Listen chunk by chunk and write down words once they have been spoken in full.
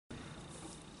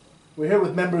We're here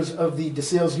with members of the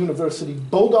DeSales University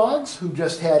Bulldogs, who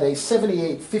just had a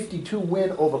 78-52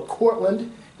 win over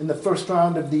Cortland in the first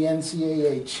round of the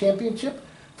NCAA Championship.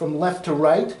 From left to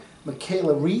right,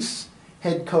 Mikaela Reese,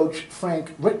 head coach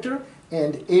Frank Richter,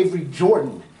 and Averi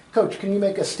Jordan. Coach, can you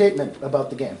make a statement about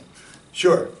the game?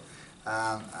 Sure.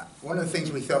 One of the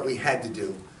things we thought we had to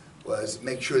do was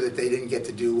make sure that they didn't get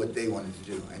to do what they wanted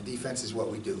to do, and defense is what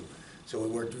we do. So we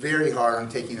worked very hard on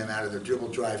taking them out of their dribble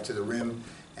drive to the rim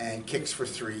and kicks for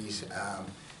threes.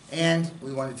 And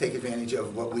we wanted to take advantage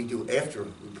of what we do after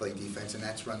we play defense, and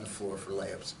that's run the floor for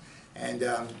layups. And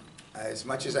as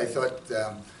much as I thought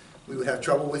we would have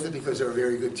trouble with it because they're a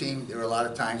very good team, there were a lot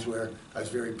of times where I was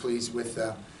very pleased with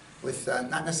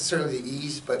not necessarily the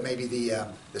ease, but maybe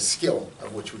the skill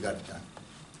of which we got it done.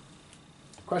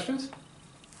 Questions?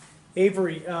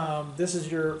 Averi, this is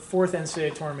your fourth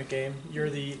NCAA tournament game. You're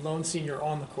the lone senior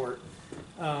on the court.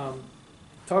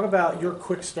 Talk about your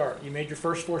quick start. You made your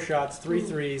first 4 shots, 3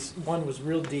 threes. One was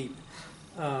real deep.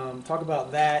 Talk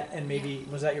about that, and maybe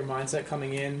was that your mindset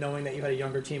coming in, knowing that you had a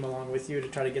younger team along with you to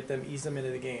try to get them, ease them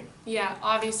into the game? Yeah,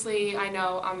 obviously I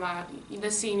know I'm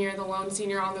the senior, the lone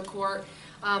senior on the court.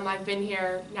 I've been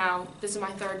here now, this is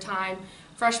my 3rd time.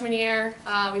 Freshman year,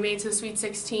 we made it to the Sweet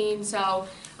 16, so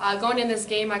going in this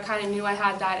game I kind of knew I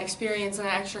had that experience and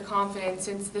that extra confidence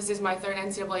since this is my 3rd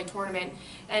NCAA tournament.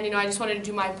 And I just wanted to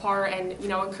do my part and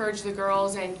encourage the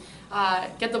girls and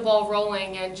get the ball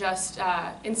rolling and just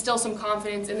instill some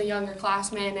confidence in the younger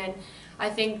classmen. And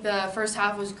I think the first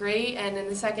half was great, and in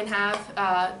the second half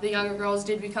the younger girls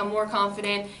did become more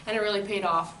confident, and it really paid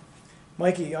off.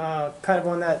 Mikey, kind of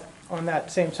on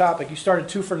that same topic, you started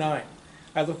 2 for 9.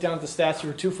 I looked down at the stats, you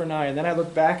were 2 for 9, and then I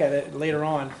looked back at it later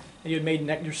on, and you had made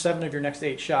your 7 of your next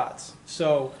 8 shots.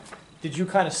 So did you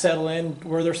kind of settle in?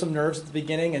 Were there some nerves at the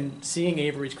beginning, and seeing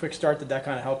Averi's quick start, did that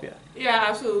kind of help you? Yeah,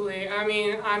 absolutely. I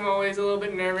mean, I'm always a little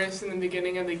bit nervous in the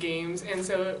beginning of the games, and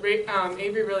so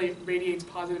Averi really radiates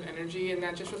positive energy, and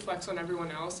that just reflects on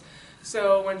everyone else.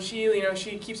 So when she,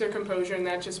 she keeps her composure, and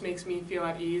that just makes me feel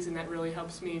at ease, and that really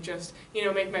helps me just,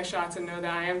 make my shots and know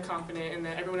that I am confident and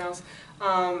that everyone else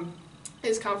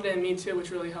is confident in me too,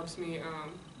 which really helps me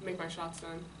make my shots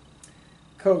done.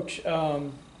 Coach,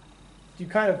 you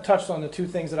kind of touched on the 2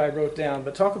 things that I wrote down,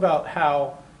 but talk about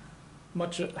how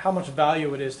much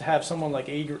value it is to have someone like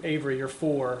Averi, your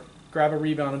 4, grab a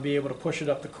rebound and be able to push it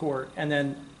up the court, and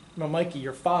then Mikey,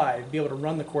 your 5, be able to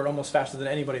run the court almost faster than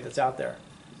anybody that's out there.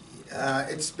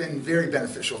 It's been very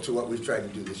beneficial to what we've tried to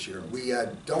do this year. We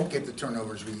don't get the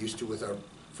turnovers we used to with our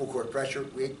full court pressure.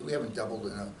 We haven't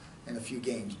doubled in a few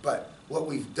games, but what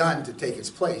we've done to take its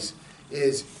place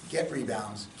is get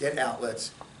rebounds, get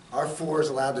outlets. Our 4 is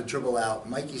allowed to dribble out.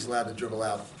 Mikey's allowed to dribble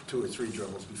out 2 or 3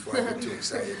 dribbles before I get too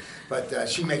excited. But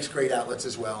she makes great outlets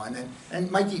as well.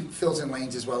 And Mikey fills in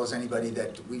lanes as well as anybody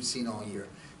that we've seen all year.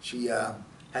 She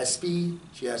has speed,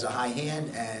 she has a high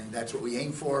hand, and that's what we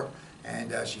aim for.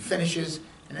 And she finishes,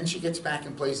 and then she gets back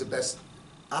and plays the best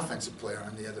offensive player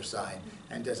on the other side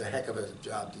and does a heck of a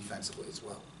job defensively as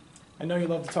well. I know you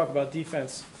love to talk about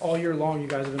defense. All year long you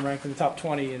guys have been ranked in the top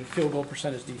 20 in field goal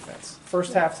percentage defense.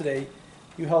 First half today,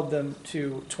 you held them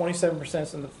to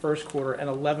 27% in the first quarter and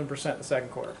 11% in the second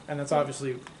quarter. And that's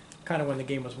obviously kind of when the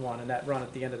game was won, and that run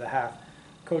at the end of the half.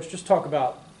 Coach, just talk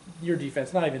about your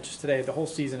defense, not even just today, the whole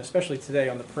season, especially today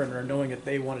on the perimeter, knowing that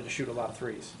they wanted to shoot a lot of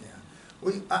threes. Yeah.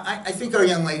 I think our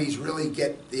young ladies really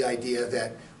get the idea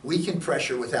that we can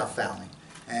pressure without fouling.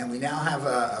 And we now have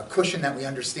a cushion that we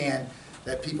understand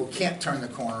that people can't turn the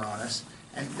corner on us.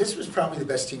 And this was probably the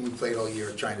best team we played all year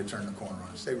trying to turn the corner on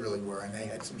us. They really were, and they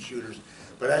had some shooters.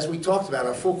 But as we talked about,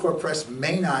 our full court press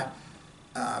may not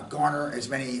garner as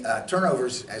many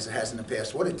turnovers as it has in the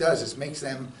past. What it does is makes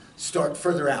them start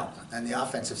further out in the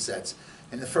offensive sets.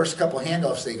 In the first couple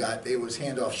handoffs they got, it was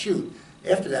handoff shoot.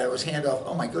 After that, it was handoff,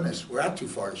 oh my goodness, we're out too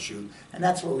far to shoot. And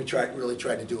that's what we really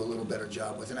tried to do a little better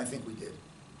job with, and I think we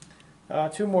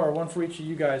did. 2 more, 1 for each of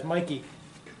you guys. Mikey,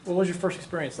 what was your first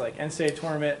experience like? NCAA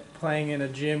Tournament, playing in a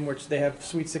gym which they have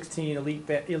Sweet 16, Elite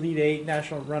 8,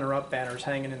 National Runner-Up banners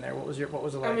hanging in there. What was it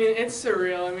like? I mean, it's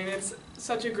surreal. I mean, it's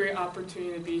such a great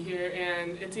opportunity to be here,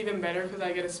 and it's even better because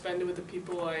I get to spend it with the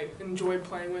people I enjoy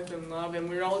playing with and love. And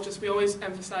we always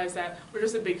emphasize that we're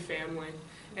just a big family.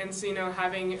 And so,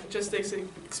 having just this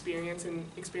experience and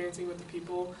experiencing with the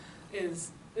people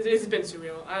it's been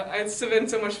surreal. It's been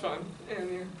so much fun.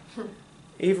 And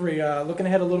Averi, looking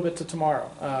ahead a little bit to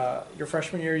tomorrow. Your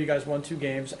freshman year, you guys won 2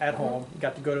 games at home. You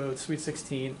got to go to the Sweet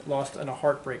 16, lost in a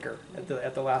heartbreaker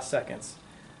at the last seconds.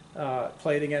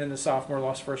 Played again in the sophomore,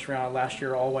 lost first round. Last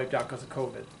year, all wiped out because of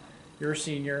COVID. You're a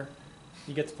senior.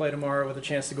 You get to play tomorrow with a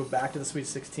chance to go back to the Sweet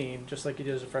 16, just like you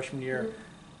did as a freshman year.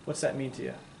 What's that mean to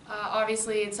you?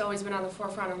 Obviously, it's always been on the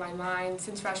forefront of my mind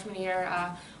since freshman year.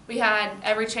 We had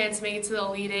every chance to make it to the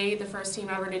Elite Eight, the first team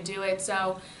ever to do it.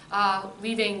 So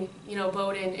leaving,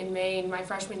 Bowdoin in Maine my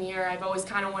freshman year, I've always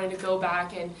kind of wanted to go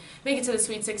back and make it to the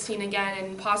Sweet 16 again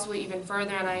and possibly even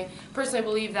further. And I personally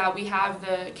believe that we have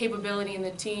the capability in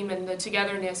the team and the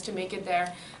togetherness to make it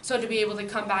there. So to be able to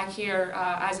come back here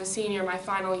as a senior my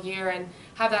final year and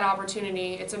have that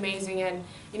opportunity, it's amazing. And,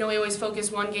 we always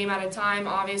focus one game at a time.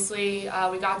 Obviously,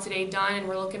 we got today done and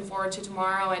we're looking forward to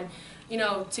tomorrow. And,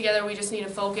 together we just need to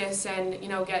focus and,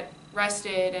 get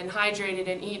rested and hydrated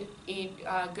and eat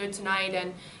good tonight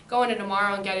and go into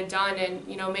tomorrow and get it done and,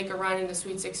 make a run in the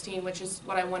Sweet 16, which is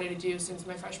what I wanted to do since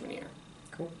my freshman year.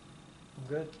 Cool.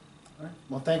 Good. All right.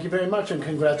 Well, thank you very much and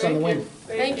congrats on the win.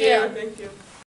 Thank you. Thank you.